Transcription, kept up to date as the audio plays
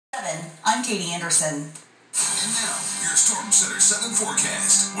I'm Katie Anderson. And now, your Storm Center 7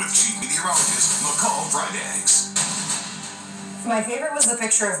 forecast with Chief Meteorologist McCall Vrydaghs. My favorite was the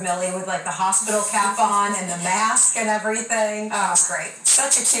picture of Millie with like the hospital cap on and the mask and everything. Oh, it was great.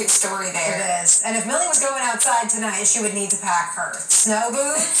 Such a cute story there. It is. And if Millie was going outside tonight, she would need to pack her snow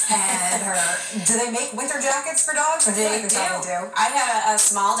boots and her... Do they make winter jackets for dogs? They do. I had a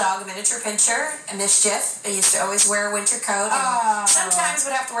small dog, a miniature pincher, a Mischief. I used to always wear a winter coat. And sometimes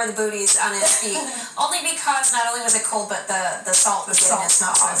would have to wear the booties on his feet. Only because not only was it cold, but the salt was in his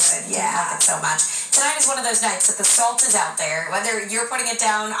mouth. Yeah. Didn't like it so much. Tonight is one of those nights that the salt is out there. Whether you're putting it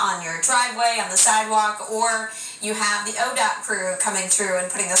down on your driveway, on the sidewalk, or you have the ODOT crew coming through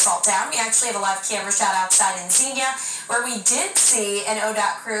and putting the salt down. We actually have a live camera shot outside in Xenia where we did see an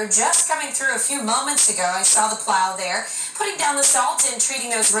ODOT crew just coming through a few moments ago. I saw the plow there putting down the salt and treating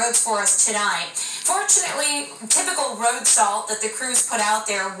those roads for us tonight. Fortunately, typical road salt that the crews put out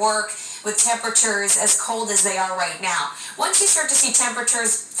there work with temperatures as cold as they are right now. Once you start to see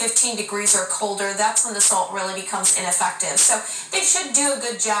temperatures 15 degrees or colder, that's when the salt really becomes ineffective. So they should do a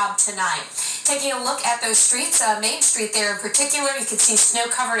good job tonight. Taking a look at those streets, Main Street there in particular, you can see snow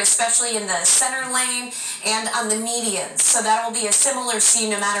covered, especially in the center lane and on the medians. So that will be a similar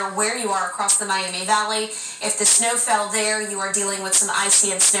scene no matter where you are across the Miami Valley. If the snow fell there, you are dealing with some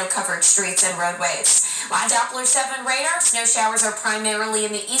icy and snow-covered streets and roadways. Live Doppler 7 radar, snow showers are primarily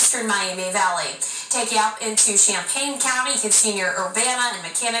in the eastern Miami Valley. Take you up into Champaign County, you can see near Urbana and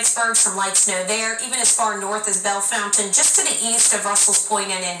Mechanicsburg, some light snow there, even as far north as Bell Fountain, just to the east of Russell's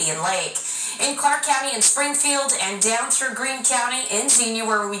Point and Indian Lake. In Clark County and Springfield and down through Greene County in Xenia,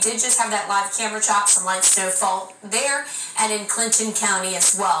 where we did just have that live camera shot, some light snowfall there, and in Clinton County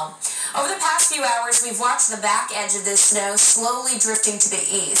as well. Over the past few hours, we've watched the back edge of this snow slowly drifting to the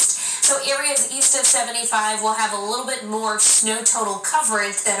east. So areas east of 75 will have a little bit more snow total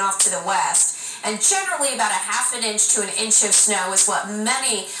coverage than off to the west. And generally about a half an inch to an inch of snow is what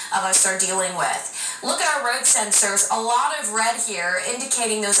many of us are dealing with. Look at our road sensors, a lot of red here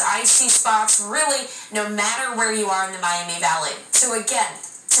indicating those icy spots really no matter where you are in the Miami Valley. So again,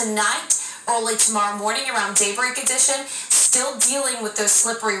 tonight, early tomorrow morning around daybreak edition, still dealing with those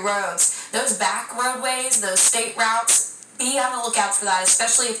slippery roads. Those back roadways, those state routes, be on the lookout for that,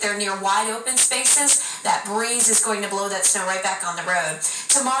 especially if they're near wide open spaces. That breeze is going to blow that snow right back on the road.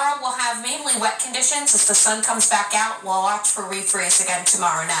 Tomorrow we'll have mainly wet conditions as the sun comes back out. We'll watch for refreeze again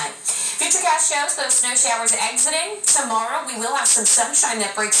tomorrow night. Futurecast shows those snow showers exiting. Tomorrow we will have some sunshine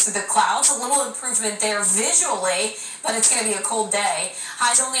that breaks through the clouds. A little improvement there visually, but it's going to be a cold day.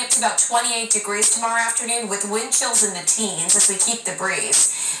 Highs only up to about 28 degrees tomorrow afternoon with wind chills in the teens as we keep the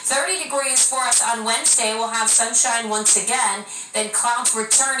breeze. 30 degrees for us on Wednesday. We'll have sunshine once again. Then clouds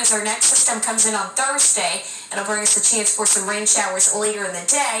return as our next system comes in on Thursday. It'll bring us a chance for some rain showers later in the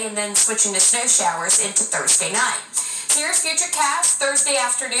day and then switching to snow showers into Thursday night. Here's Futurecast Thursday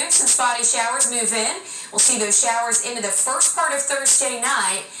afternoon. Some spotty showers move in. We'll see those showers into the first part of Thursday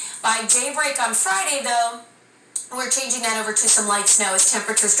night. By daybreak on Friday, though, we're changing that over to some light snow as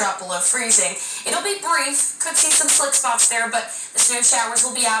temperatures drop below freezing. It'll be brief. Could see some slick spots there, but the snow showers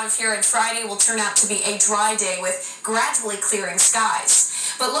will be out of here, and Friday will turn out to be a dry day with gradually clearing skies.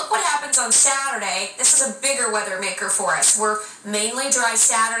 But look what happens on Saturday. This is a bigger weather maker for us. We're mainly dry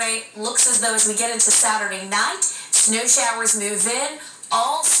Saturday. Looks as though as we get into Saturday night, snow showers move in.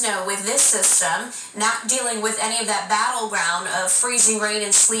 All snow with this system, not dealing with any of that battleground of freezing rain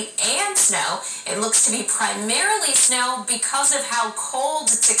and sleet and snow. It looks to be primarily snow because of how cold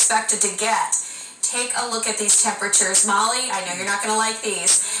it's expected to get. Take a look at these temperatures. Molly, I know you're not going to like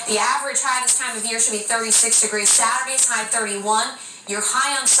these. The average high this time of year should be 36 degrees. Saturday's high 31. Your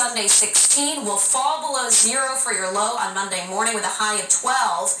high on Sunday 16 will fall below 0 for your low on Monday morning with a high of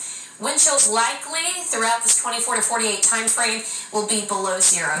 12. Wind chills likely throughout this 24 to 48 time frame will be below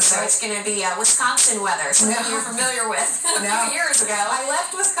 0. So it's going to be Wisconsin weather, something you're familiar with a few years ago. I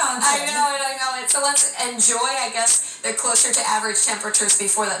left Wisconsin. I know it. So let's enjoy, I guess, the closer to average temperatures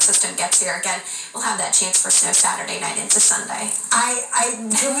before that system gets here. Again, we'll have that chance for snow Saturday night into Sunday.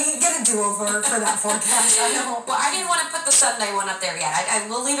 Can we get a do-over for that forecast? I know. Well, I didn't want to put the Sunday one up there yet. I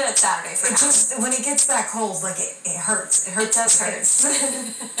will leave it at Saturday for now. Just when it gets that cold, like it hurts. It does hurt.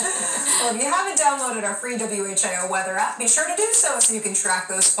 Well, if you haven't downloaded our free WHIO weather app, be sure to do so you can track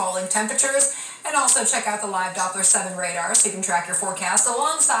those falling temperatures, and also check out the live Doppler 7 radar so you can track your forecast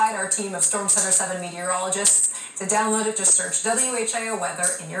alongside our team of Storm Center 7 meteorologists. To download it, just search WHIO weather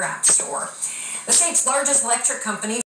in your app store. The state's largest electric company